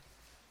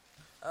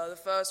The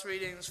first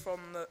reading is from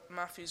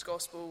Matthew's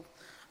Gospel,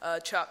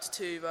 chapter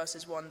 2,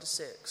 verses 1 to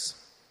 6.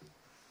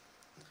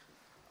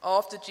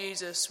 After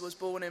Jesus was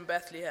born in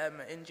Bethlehem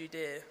in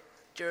Judea,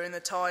 during the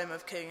time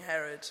of King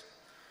Herod,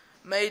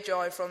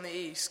 Magi from the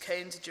east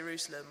came to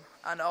Jerusalem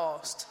and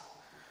asked,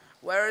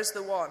 "Where is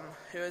the one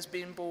who has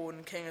been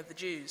born King of the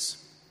Jews?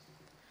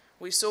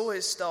 We saw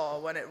his star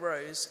when it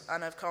rose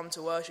and have come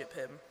to worship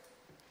him."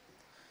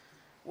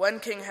 When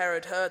King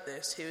Herod heard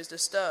this, he was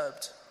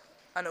disturbed,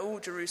 and all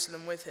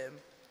Jerusalem with him.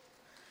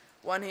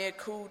 When he had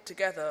called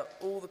together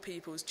all the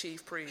people's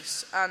chief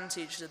priests and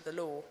teachers of the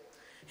law,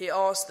 he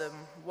asked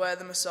them where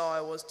the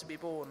Messiah was to be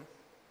born.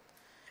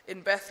 "In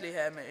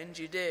Bethlehem in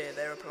Judea,"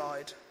 they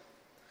replied,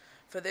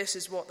 "for this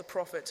is what the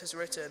prophet has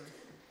written.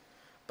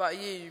 But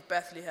you,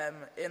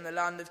 Bethlehem, in the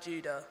land of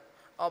Judah,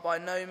 are by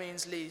no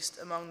means least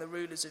among the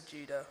rulers of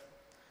Judah.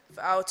 For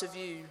out of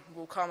you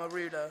will come a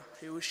ruler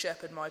who will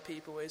shepherd my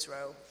people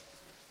Israel."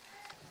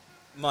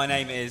 My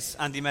name is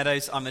Andy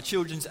Meadows. I'm the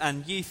children's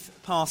and youth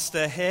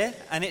pastor here,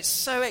 and it's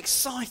so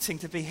exciting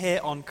to be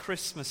here on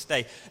Christmas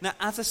Day. Now,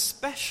 as a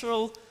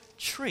special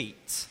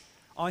treat,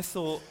 I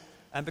thought,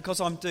 and because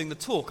I'm doing the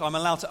talk, I'm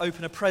allowed to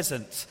open a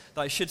present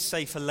that I should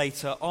save for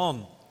later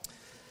on.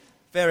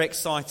 Very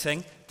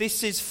exciting.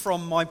 This is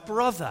from my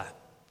brother.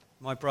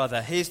 My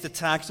brother. Here's the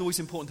tag. It's always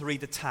important to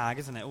read the tag,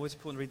 isn't it? Always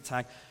important to read the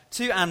tag.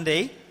 To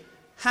Andy,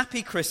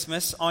 happy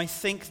Christmas. I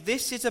think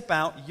this is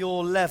about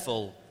your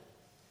level.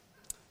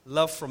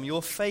 Love from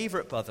your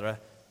favourite brother,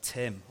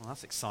 Tim. Well,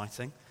 that's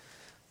exciting.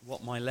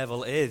 What my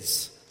level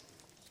is.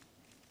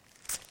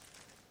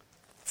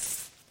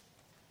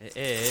 It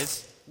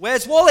is,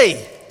 "Where's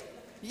Wally?"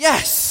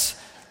 Yes!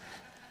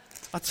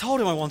 I told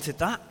him I wanted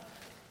that.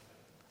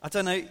 I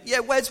don't know.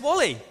 Yeah, where's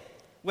Wally?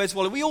 Where's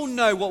Wally? We all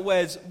know what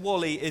Where's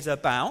Wally is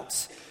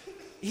about.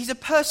 He's a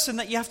person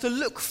that you have to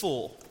look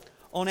for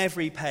on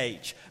every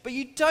page. But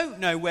you don't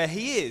know where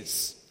he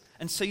is.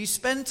 And so you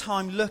spend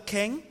time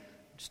looking.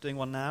 I'm just doing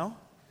one now.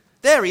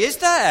 There he is,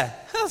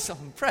 there. I'm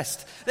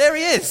impressed. There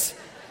he is.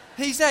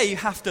 He's there. You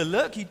have to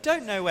look. You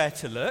don't know where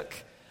to look.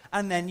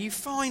 And then you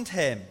find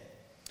him.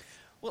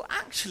 Well,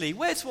 actually,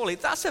 Where's Wally?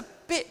 That's a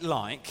bit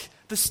like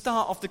the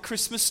start of the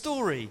Christmas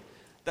story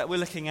that we're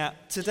looking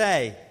at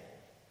today.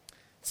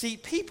 See,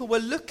 people were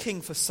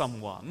looking for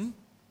someone.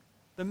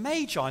 The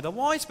Magi, the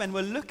wise men,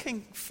 were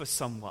looking for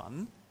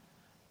someone,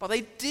 but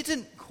they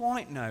didn't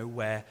quite know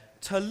where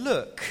to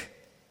look.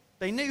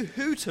 They knew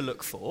who to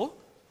look for.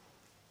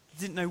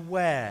 Didn't know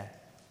where.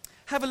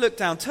 Have a look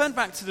down. Turn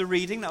back to the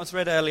reading that was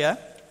read earlier.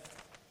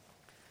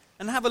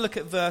 And have a look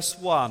at verse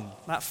 1,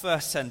 that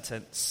first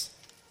sentence.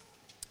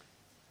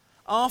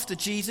 After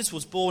Jesus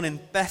was born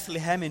in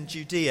Bethlehem in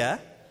Judea,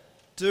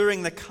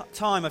 during the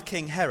time of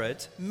King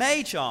Herod,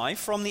 Magi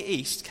from the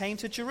east came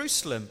to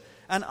Jerusalem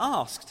and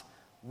asked,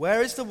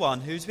 "Where is the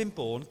one who's been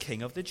born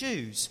King of the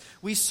Jews?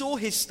 We saw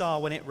his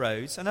star when it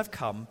rose and have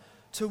come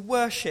to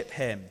worship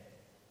him."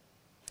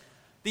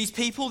 These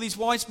people, these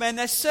wise men,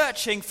 they're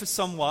searching for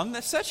someone.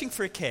 They're searching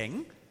for a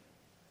king,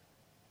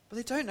 but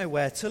they don't know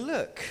where to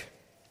look.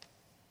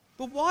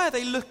 But why are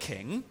they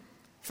looking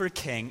for a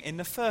king in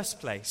the first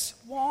place?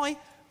 Why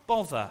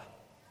bother?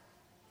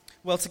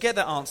 Well, to get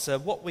that answer,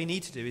 what we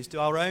need to do is do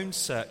our own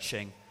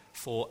searching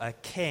for a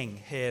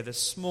king here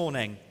this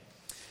morning.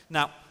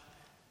 Now,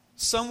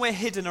 somewhere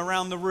hidden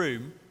around the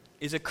room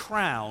is a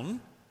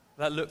crown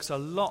that looks a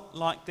lot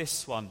like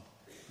this one,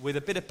 with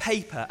a bit of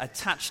paper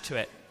attached to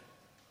it.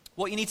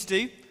 What you need to do,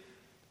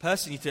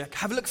 you need to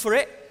have a look for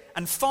it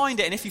and find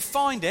it. And if you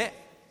find it,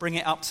 bring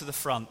it up to the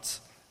front.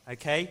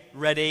 Okay?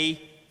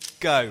 Ready?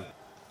 Go.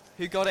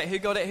 Who got it? Who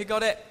got it? Who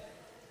got it?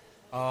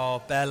 Oh,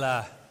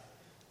 Bella.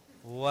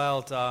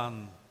 Well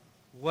done.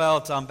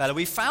 Well done, Bella.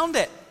 We found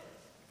it.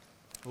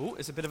 Oh,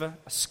 there's a bit of a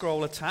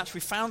scroll attached.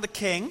 We found the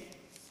king.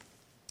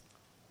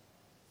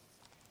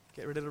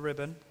 Get rid of the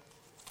ribbon.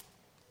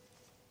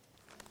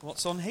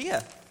 What's on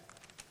here?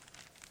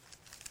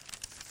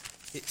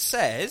 It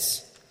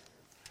says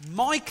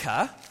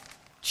Micah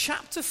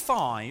chapter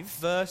 5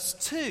 verse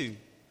 2.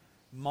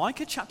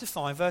 Micah chapter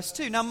 5 verse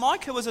 2. Now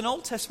Micah was an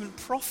Old Testament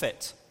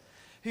prophet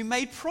who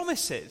made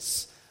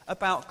promises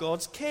about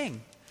God's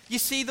king. You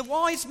see, the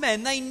wise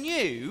men, they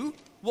knew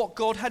what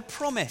God had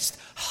promised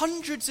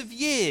hundreds of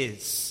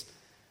years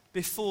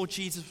before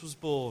Jesus was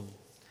born.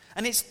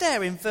 And it's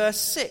there in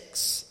verse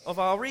 6 of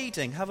our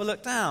reading. Have a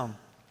look down.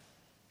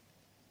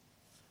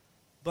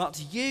 "But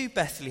you,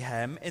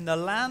 Bethlehem, in the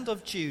land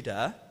of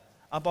Judah,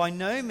 are by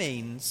no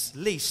means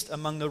least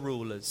among the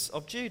rulers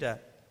of Judah.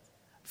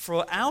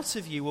 For out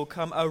of you will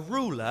come a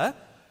ruler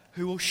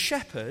who will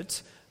shepherd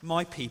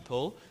my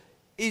people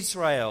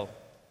Israel."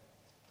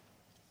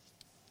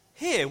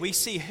 Here we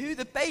see who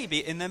the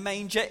baby in the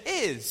manger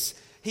is.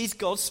 He's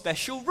God's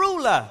special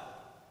ruler.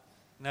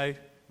 No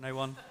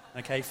one?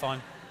 Okay,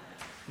 fine.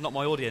 Not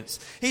my audience.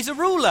 He's a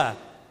ruler.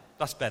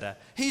 That's better.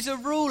 He's a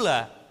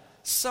ruler.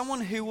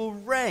 Someone who will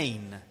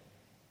reign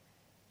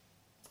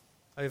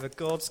over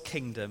God's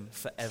kingdom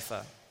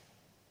forever.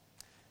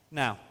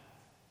 Now,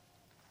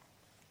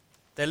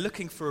 they're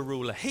looking for a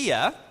ruler.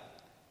 Here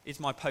is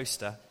my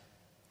poster.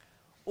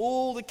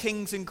 all the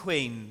kings and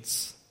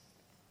queens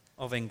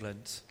of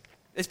England.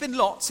 There's been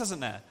lots,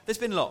 hasn't there? There's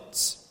been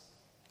lots.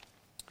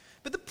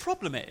 But the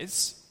problem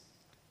is,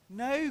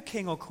 no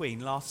king or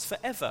queen lasts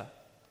forever.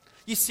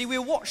 You see,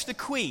 we'll watch the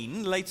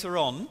Queen later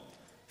on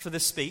for the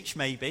speech,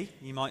 maybe.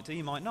 You might do,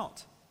 you might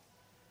not.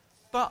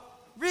 But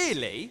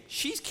really,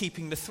 she's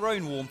keeping the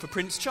throne warm for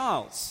Prince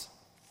Charles.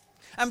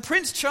 And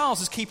Prince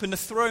Charles is keeping the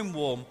throne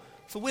warm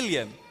for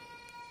William.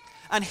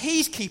 And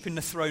he's keeping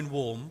the throne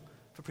warm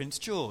for Prince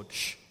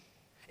George.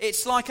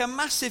 It's like a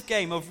massive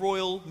game of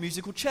royal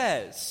musical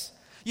chairs.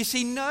 You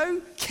see,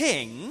 no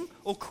king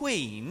or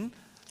queen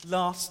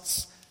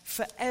lasts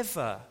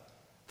forever.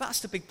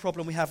 That's the big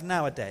problem we have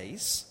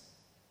nowadays.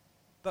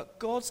 But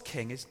God's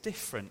king is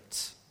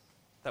different,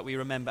 that we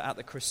remember at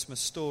the Christmas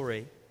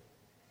story.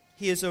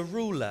 He is a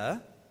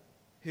ruler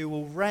who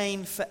will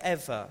reign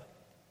forever,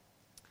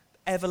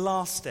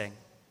 everlasting,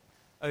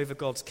 over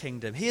God's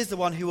kingdom. He is the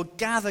one who will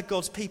gather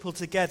God's people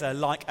together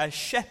like a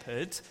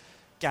shepherd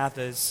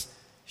gathers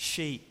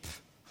sheep.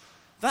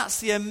 That's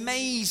the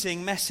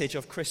amazing message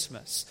of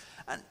Christmas.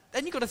 And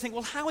then you've got to think,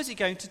 well, how is he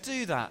going to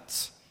do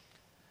that?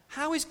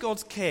 How is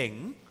God's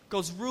king,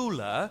 God's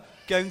ruler,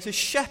 going to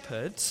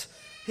shepherd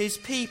his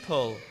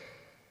people?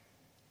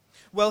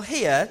 Well,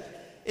 here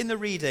in the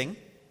reading,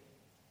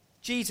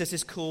 Jesus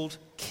is called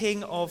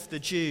King of the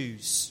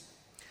Jews.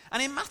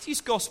 And in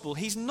Matthew's Gospel,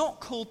 he's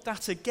not called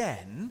that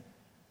again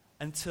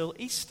until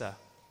Easter,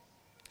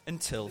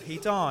 until he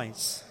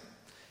dies.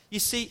 You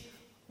see,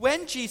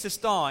 when Jesus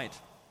died,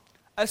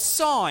 a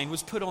sign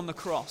was put on the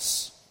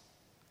cross,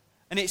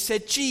 and it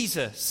said,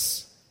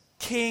 Jesus,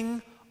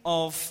 King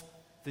of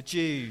the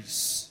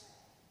Jews.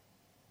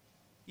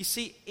 You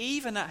see,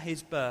 even at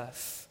his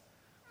birth,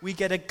 we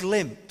get a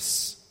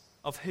glimpse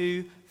of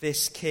who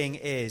this king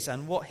is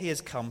and what he has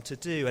come to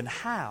do and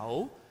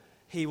how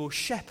he will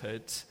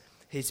shepherd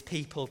his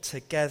people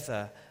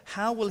together.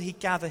 How will he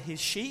gather his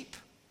sheep?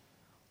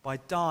 By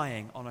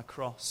dying on a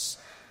cross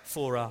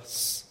for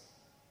us.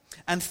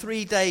 And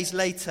 3 days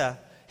later,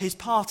 his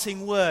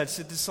parting words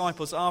to the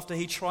disciples after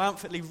he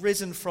triumphantly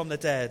risen from the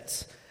dead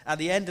at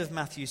the end of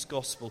Matthew's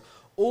Gospel,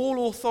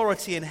 all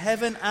authority in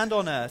heaven and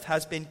on earth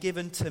has been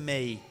given to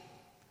me.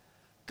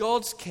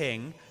 God's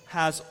king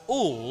has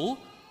all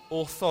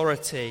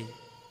authority.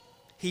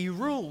 He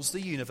rules the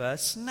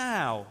universe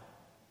now.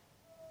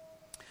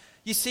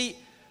 You see,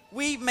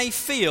 we may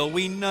feel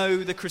we know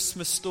the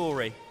Christmas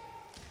story.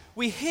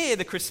 We hear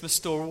the Christmas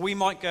story, we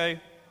might go,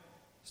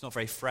 it's not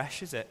very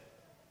fresh, is it?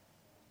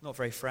 Not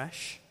very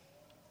fresh.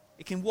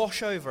 It can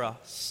wash over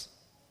us.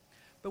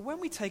 But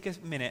when we take a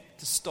minute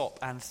to stop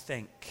and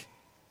think,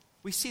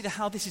 we see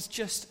how this is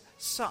just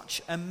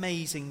such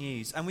amazing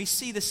news. And we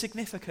see the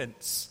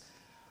significance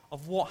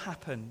of what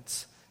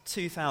happened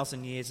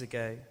 2,000 years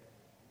ago.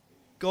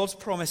 God's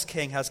promised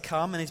king has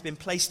come and has been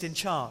placed in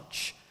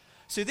charge.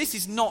 So this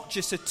is not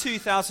just a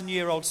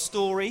 2,000-year-old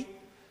story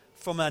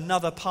from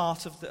another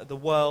part of the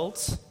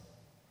world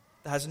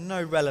that has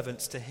no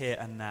relevance to here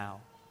and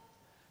now.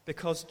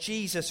 Because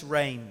Jesus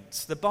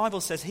reigns. The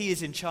Bible says he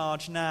is in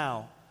charge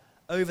now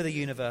over the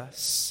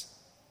universe.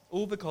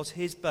 All because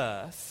his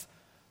birth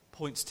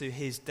points to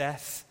his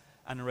death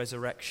and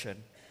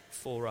resurrection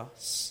for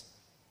us.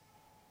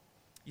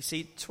 You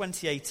see,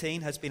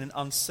 2018 has been an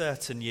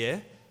uncertain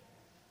year.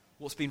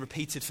 What's been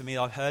repeated for me,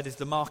 I've heard, is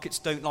the markets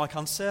don't like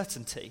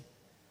uncertainty.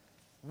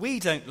 We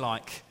don't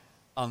like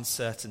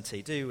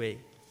uncertainty, do we?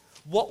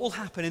 What will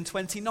happen in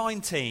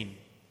 2019?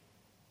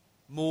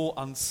 More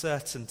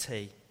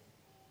uncertainty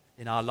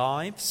in our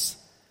lives,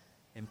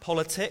 in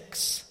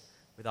politics,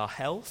 with our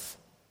health.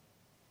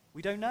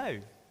 We don't know.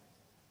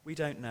 We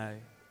don't know.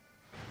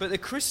 But the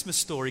Christmas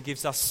story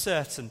gives us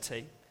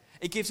certainty.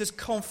 It gives us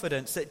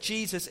confidence that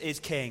Jesus is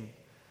king,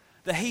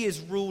 that he is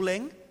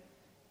ruling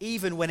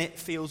even when it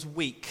feels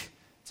weak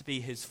to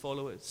be his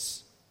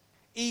followers,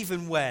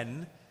 even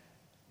when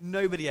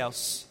nobody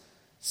else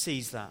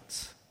sees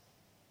that.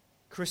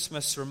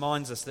 Christmas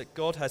reminds us that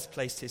God has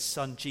placed his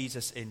son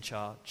Jesus in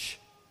charge.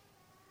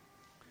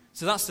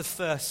 So that's the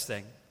first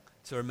thing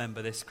to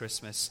remember this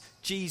Christmas.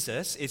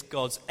 Jesus is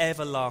God's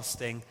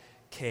everlasting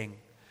king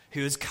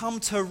who has come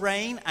to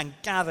reign and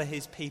gather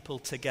his people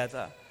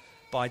together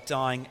by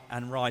dying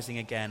and rising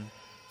again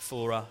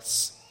for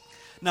us.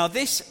 Now,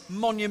 this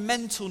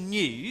monumental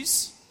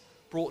news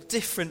brought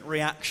different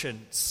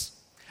reactions,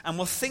 and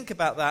we'll think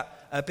about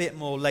that a bit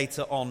more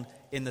later on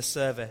in the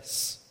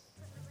service.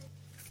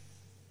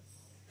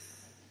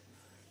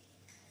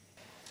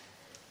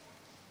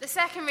 The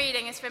second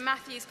reading is from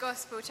Matthew's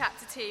Gospel,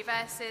 chapter 2,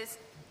 verses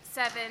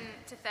 7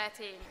 to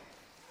 13.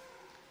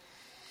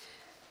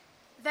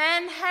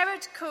 Then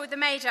Herod called the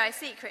Magi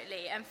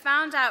secretly and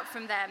found out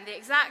from them the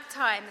exact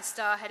time the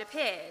star had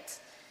appeared.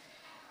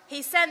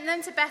 He sent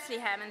them to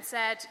Bethlehem and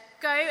said,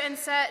 "Go and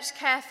search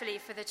carefully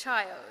for the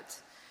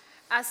child.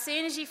 As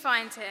soon as you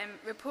find him,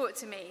 report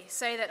to me,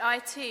 so that I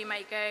too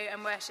may go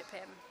and worship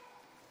him."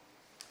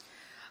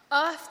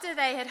 After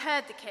they had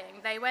heard the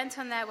king, they went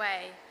on their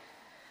way,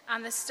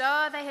 and the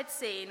star they had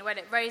seen when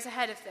it rose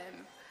ahead of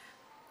them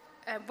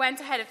went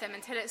ahead of them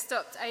until it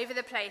stopped over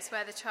the place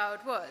where the child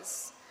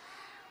was.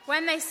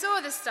 When they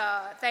saw the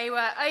star, they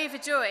were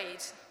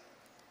overjoyed.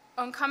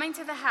 On coming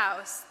to the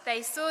house,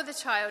 they saw the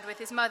child with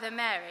his mother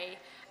Mary,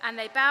 and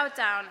they bowed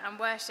down and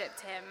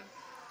worshipped him.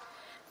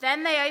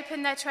 Then they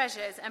opened their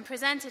treasures and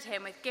presented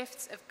him with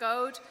gifts of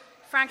gold,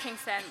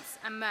 frankincense,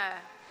 and myrrh.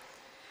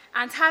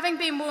 And having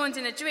been warned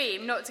in a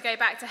dream not to go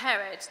back to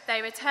Herod,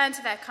 they returned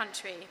to their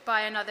country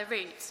by another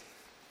route.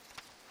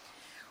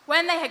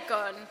 When they had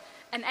gone,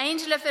 an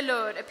angel of the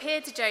Lord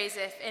appeared to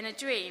Joseph in a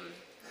dream.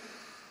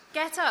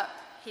 "Get up,"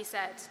 he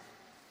said.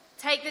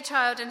 "Take the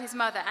child and his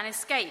mother and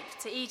escape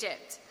to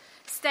Egypt.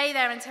 Stay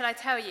there until I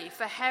tell you,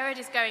 for Herod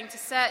is going to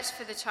search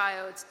for the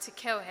child to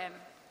kill him."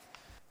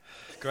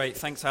 Great,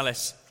 thanks,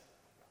 Alice.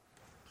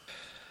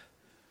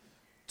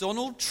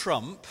 Donald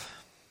Trump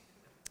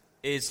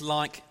is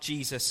like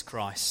Jesus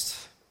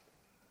Christ.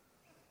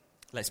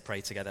 Let's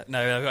pray together.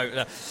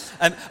 No.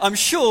 I'm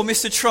sure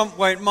Mr. Trump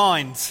won't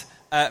mind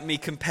me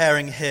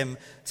comparing him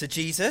to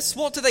Jesus.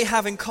 What do they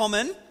have in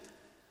common?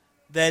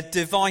 They're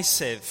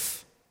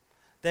divisive.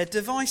 They're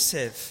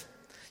divisive.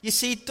 You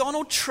see,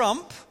 Donald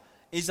Trump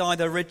is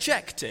either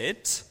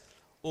rejected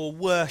or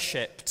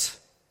worshipped.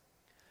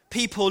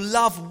 People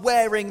love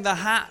wearing the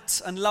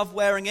hat and love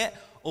wearing it,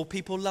 or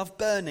people love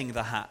burning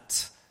the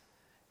hat.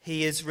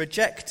 He is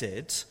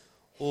rejected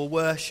or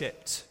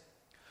worshipped.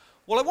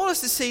 Well, I want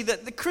us to see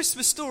that the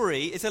Christmas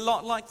story is a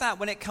lot like that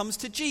when it comes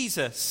to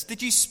Jesus.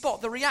 Did you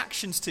spot the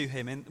reactions to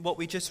him in what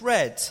we just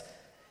read?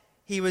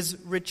 He was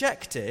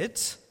rejected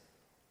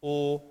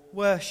or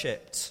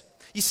worshipped.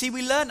 You see,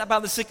 we learned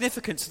about the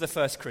significance of the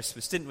first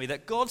Christmas, didn't we?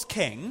 That God's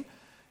king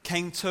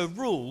came to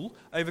rule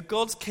over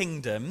God's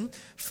kingdom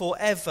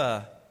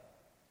forever.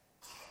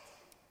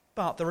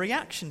 But the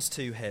reactions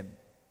to him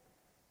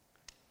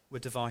were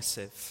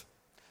divisive.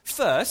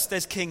 First,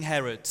 there's King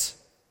Herod.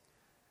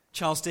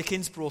 Charles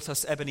Dickens brought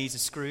us Ebenezer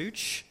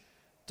Scrooge.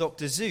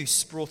 Dr.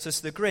 Seuss brought us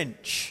The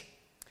Grinch.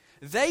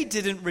 They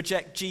didn't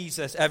reject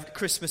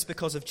Christmas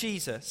because of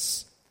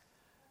Jesus,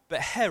 but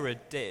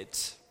Herod did.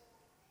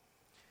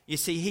 You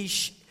see,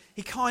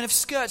 he kind of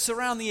skirts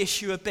around the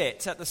issue a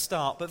bit at the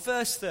start, but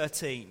verse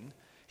 13,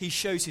 he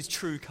shows his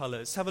true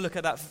colours. Have a look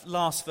at that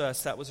last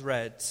verse that was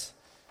read.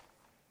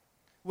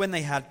 When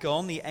they had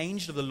gone, the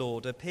angel of the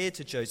Lord appeared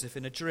to Joseph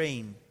in a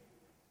dream.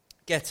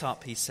 "Get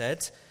up," he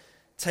said.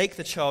 "Take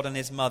the child and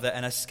his mother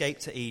and escape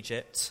to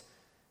Egypt.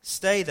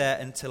 Stay there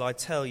until I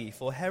tell you,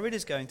 for Herod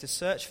is going to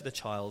search for the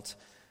child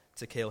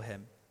to kill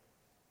him."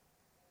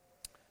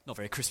 Not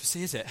very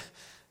Christmassy, is it?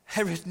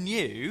 Herod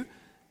knew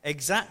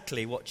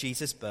exactly what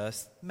Jesus'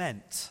 birth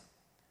meant.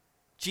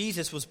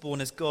 Jesus was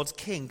born as God's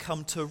king,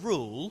 come to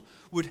rule,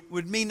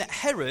 would mean that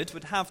Herod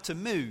would have to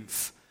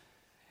move.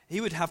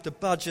 He would have to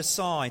budge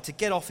aside to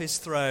get off his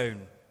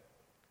throne.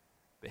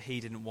 But he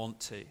didn't want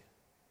to.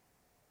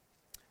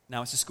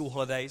 Now it's the school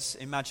holidays.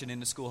 Imagine in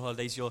the school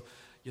holidays you're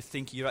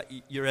thinking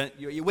you're at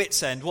your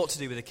wit's end what to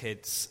do with the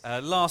kids.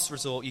 Last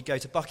resort, you go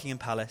to Buckingham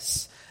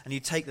Palace and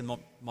you take them.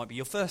 Might be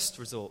your first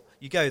resort.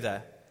 You go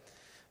there,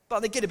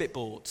 but they get a bit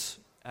bored.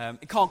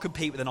 It can't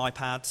compete with an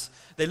iPad.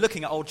 They're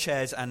looking at old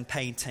chairs and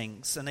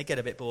paintings, and they get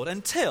a bit bored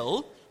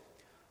until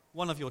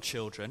one of your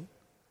children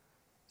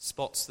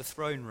spots the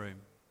throne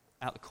room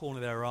out the corner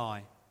of their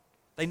eye.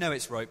 They know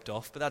it's roped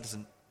off, but that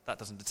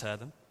doesn't deter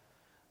them.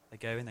 They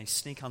go in, they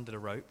sneak under the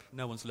rope.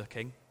 No one's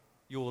looking.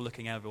 You're all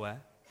looking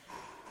everywhere.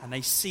 And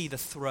they see the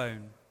throne.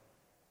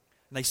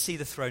 And they see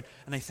the throne,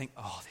 and they think,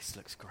 "Oh, this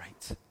looks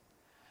great."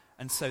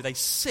 And so they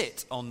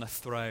sit on the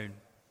throne.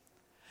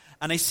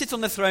 And they sit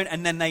on the throne,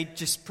 and then they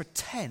just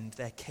pretend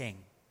they're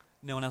king.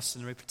 No one else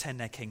in the room, pretend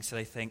they're king. So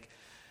they think,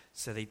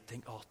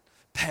 "Oh,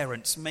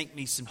 parents, make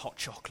me some hot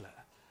chocolate."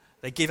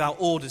 They give out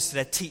orders to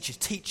their teachers.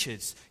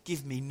 "Teachers,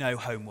 give me no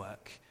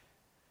homework."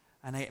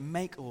 And they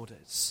make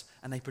orders,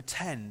 and they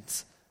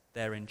pretend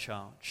they're in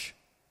charge.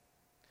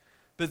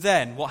 But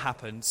then, what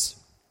happens?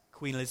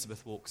 Queen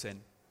Elizabeth walks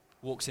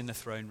in the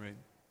throne room.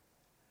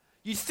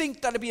 You'd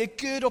think that'd be a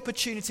good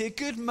opportunity, a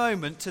good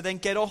moment to then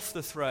get off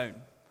the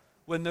throne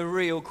when the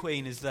real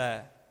queen is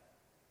there.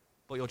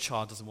 But your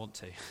child doesn't want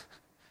to.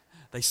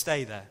 They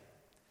stay there,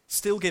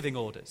 still giving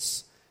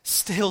orders,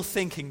 still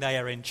thinking they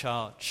are in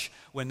charge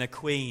when the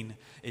queen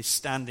is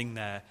standing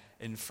there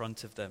in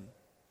front of them.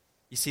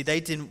 You see, they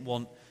didn't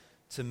want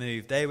to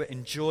move. They were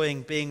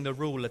enjoying being the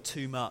ruler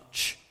too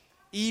much.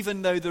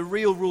 Even though the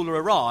real ruler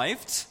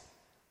arrived,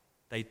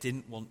 they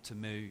didn't want to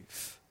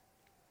move.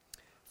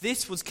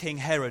 This was King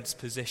Herod's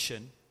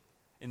position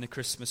in the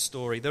Christmas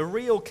story. The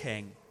real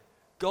king,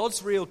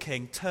 God's real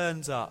king,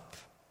 turns up,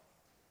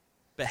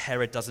 but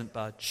Herod doesn't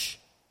budge.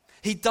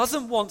 He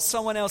doesn't want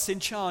someone else in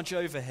charge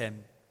over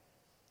him.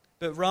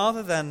 But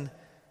rather than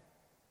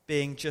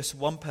being just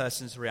one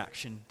person's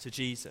reaction to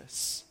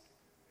Jesus,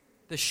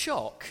 the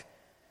shock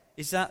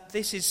is that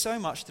this is so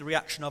much the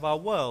reaction of our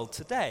world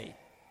today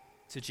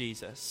to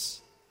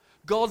Jesus.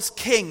 God's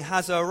king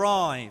has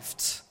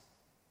arrived,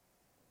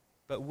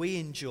 but we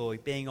enjoy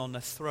being on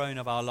the throne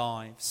of our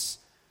lives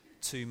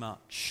too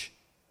much.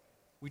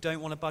 We don't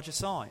want to budge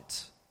aside.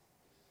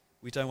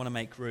 We don't want to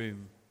make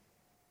room.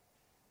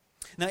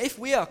 Now, if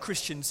we are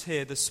Christians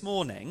here this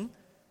morning,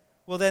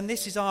 well then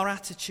this is our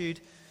attitude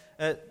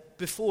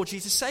before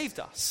Jesus saved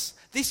us.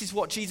 This is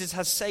what Jesus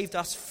has saved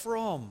us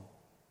from.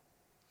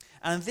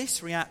 And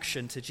this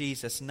reaction to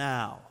Jesus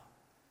now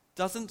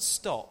doesn't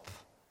stop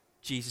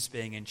Jesus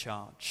being in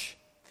charge.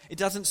 It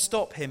doesn't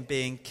stop him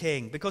being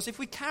king. Because if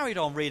we carried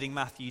on reading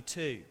Matthew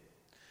 2,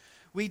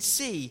 we'd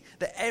see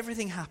that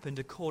everything happened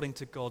according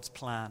to God's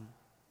plan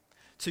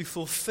to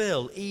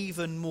fulfill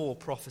even more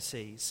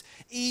prophecies,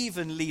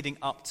 even leading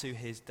up to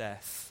his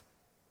death.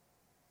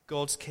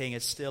 God's king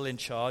is still in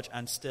charge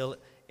and still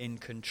in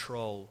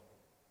control.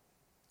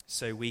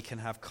 So we can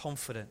have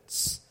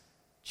confidence.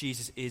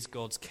 Jesus is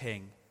God's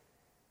king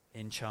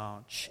in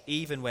charge,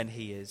 even when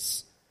he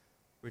is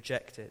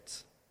rejected.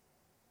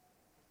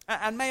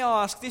 And may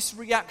I ask, this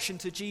reaction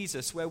to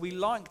Jesus, where we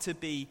like to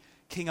be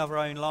king of our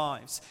own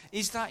lives,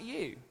 is that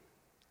you?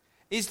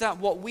 Is that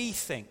what we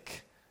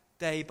think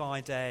day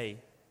by day?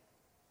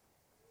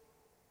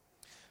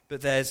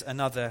 But there's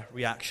another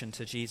reaction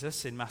to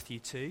Jesus in Matthew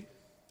 2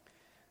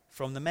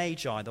 from the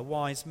Magi, the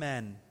wise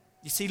men.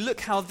 You see, look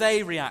how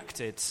they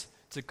reacted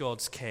to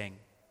God's king.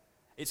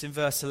 It's in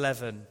verse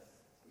 11.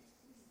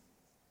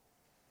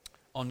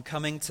 On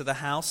coming to the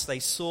house, they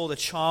saw the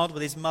child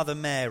with his mother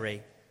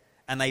Mary,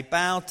 and they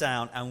bowed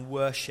down and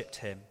worshipped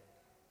him.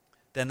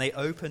 Then they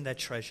opened their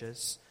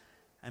treasures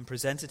and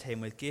presented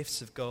him with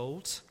gifts of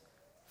gold,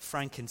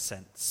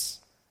 frankincense,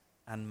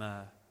 and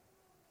myrrh.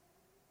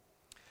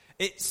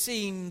 It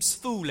seems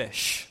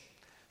foolish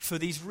for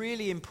these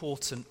really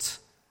important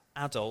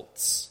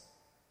adults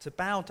to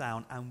bow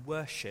down and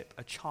worship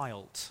a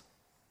child.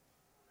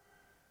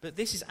 But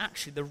this is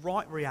actually the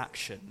right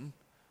reaction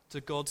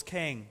to God's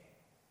king.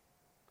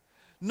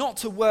 Not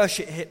to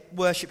worship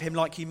him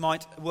like you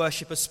might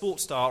worship a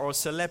sports star or a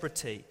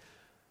celebrity,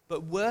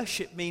 but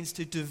worship means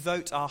to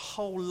devote our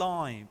whole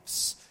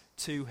lives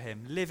to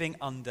him, living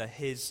under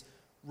his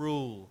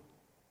rule.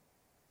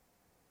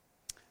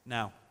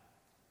 Now,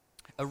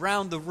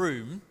 around the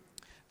room,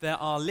 there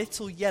are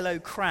little yellow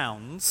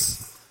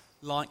crowns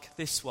like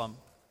this one.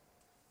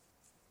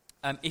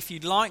 If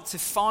you'd like to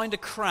find a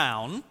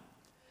crown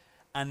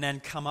and then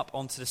come up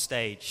onto the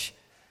stage.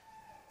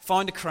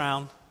 Find a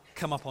crown,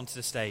 come up onto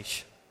the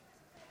stage.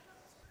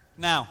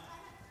 Now,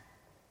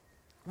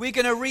 we're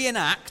going to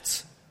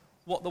reenact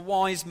what the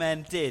wise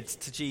men did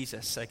to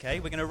Jesus, okay?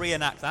 We're going to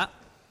reenact that.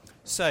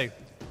 So,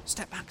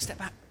 step back, step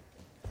back.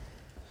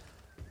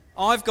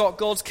 I've got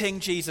God's King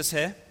Jesus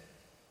here.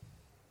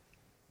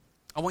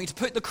 I want you to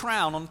put the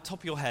crown on top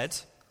of your head.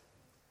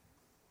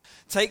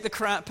 Take the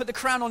crown, put the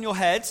crown on your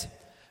head.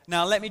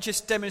 Now, let me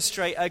just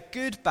demonstrate. A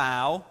good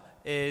bow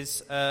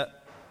is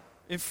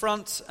in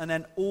front and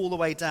then all the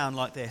way down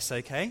like this,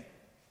 okay?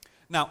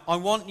 Now, I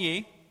want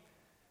you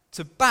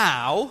to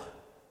bow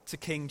to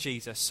King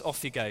Jesus.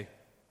 Off you go.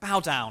 Bow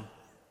down.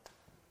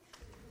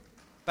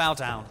 Bow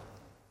down.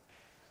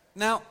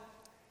 Now,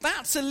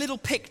 that's a little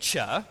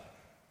picture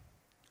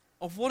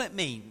of what it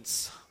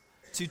means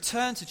to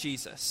turn to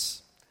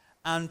Jesus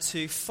and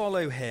to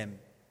follow him.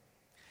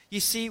 You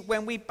see,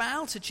 when we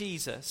bow to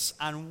Jesus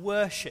and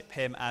worship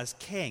him as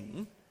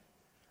king,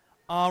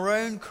 our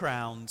own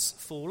crowns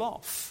fall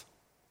off.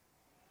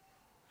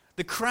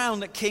 The crown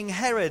that King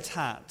Herod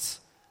had,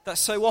 that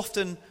so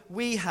often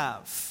we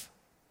have,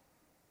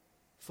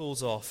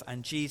 falls off,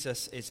 and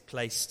Jesus is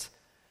placed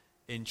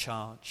in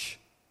charge.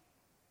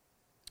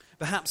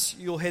 Perhaps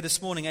you're here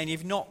this morning and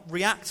you've not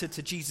reacted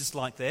to Jesus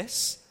like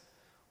this.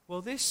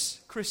 Well,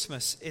 this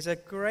Christmas is a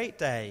great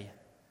day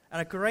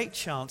and a great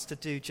chance to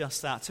do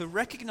just that, to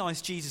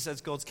recognize Jesus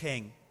as God's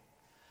King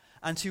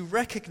and to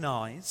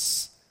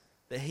recognize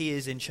that he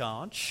is in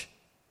charge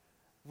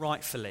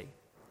rightfully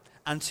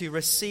and to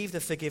receive the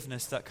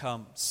forgiveness that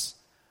comes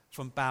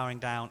from bowing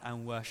down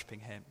and worshipping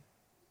him.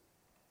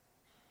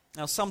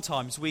 Now,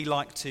 sometimes we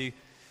like to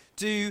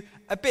do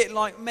a bit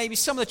like maybe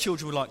some of the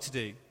children would like to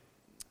do.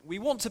 We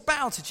want to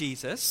bow to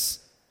Jesus,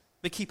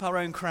 but keep our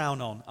own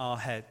crown on our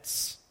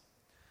heads.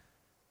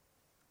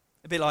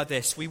 A bit like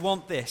this. We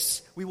want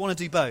this. We want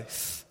to do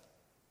both.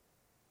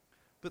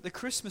 But the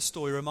Christmas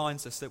story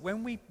reminds us that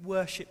when we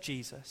worship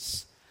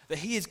Jesus, that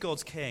he is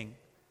God's King,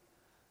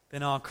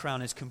 then our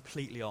crown is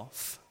completely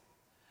off.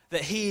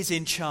 That he is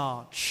in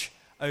charge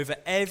over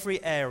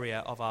every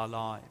area of our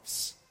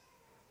lives,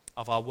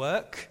 of our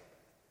work,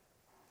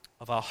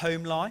 of our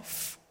home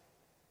life,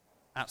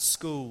 at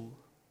school.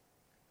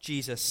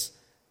 Jesus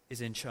is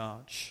in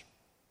charge.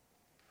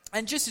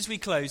 And just as we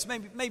close,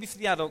 maybe for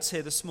the adults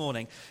here this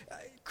morning,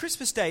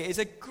 Christmas Day is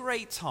a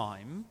great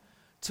time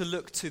to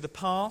look to the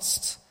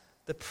past,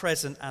 the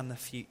present, and the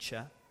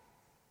future.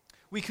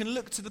 We can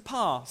look to the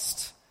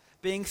past,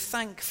 being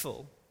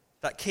thankful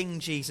that King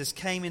Jesus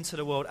came into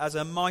the world as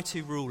a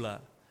mighty ruler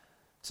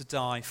to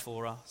die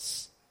for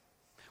us.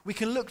 We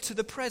can look to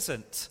the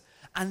present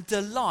and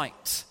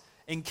delight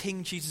in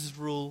King Jesus'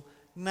 rule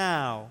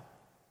now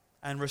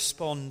and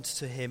respond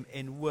to him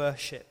in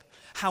worship,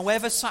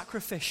 however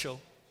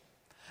sacrificial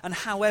and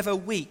however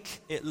weak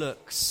it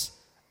looks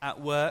at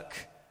work,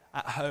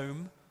 at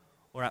home,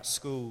 or at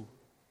school.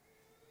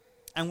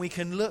 and we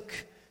can look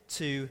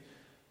to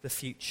the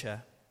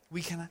future.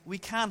 We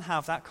can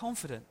have that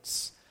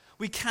confidence.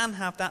 We can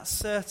have that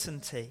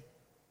certainty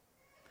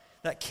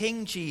that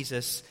King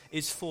Jesus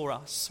is for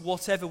us,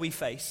 whatever we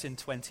face in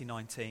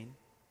 2019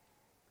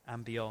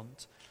 and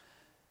beyond.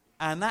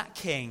 And that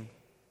King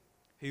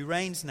who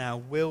reigns now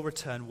will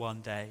return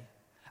one day.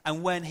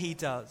 And when he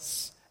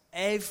does,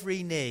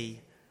 every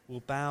knee will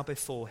bow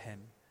before him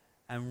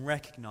and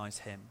recognize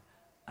him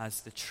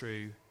as the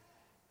true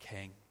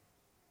King.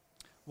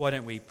 Why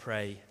don't we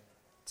pray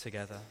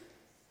together?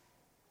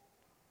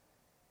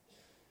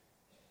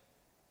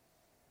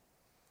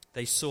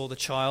 They saw the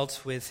child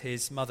with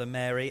his mother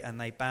Mary, and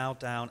they bowed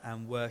down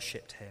and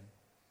worshipped him.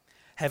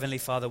 Heavenly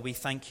Father, we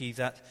thank you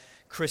that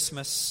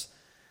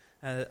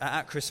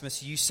at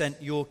Christmas you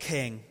sent your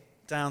King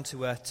down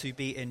to earth to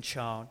be in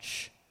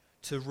charge,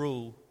 to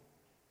rule.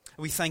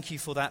 We thank you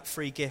for that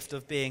free gift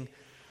of being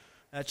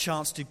a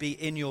chance to be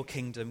in your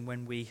kingdom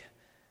when we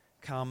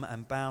come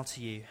and bow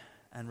to you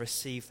and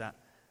receive that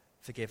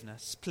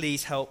forgiveness.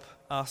 Please help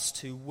us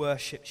to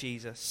worship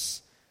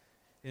Jesus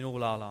in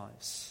all our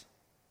lives.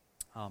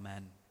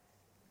 Amen.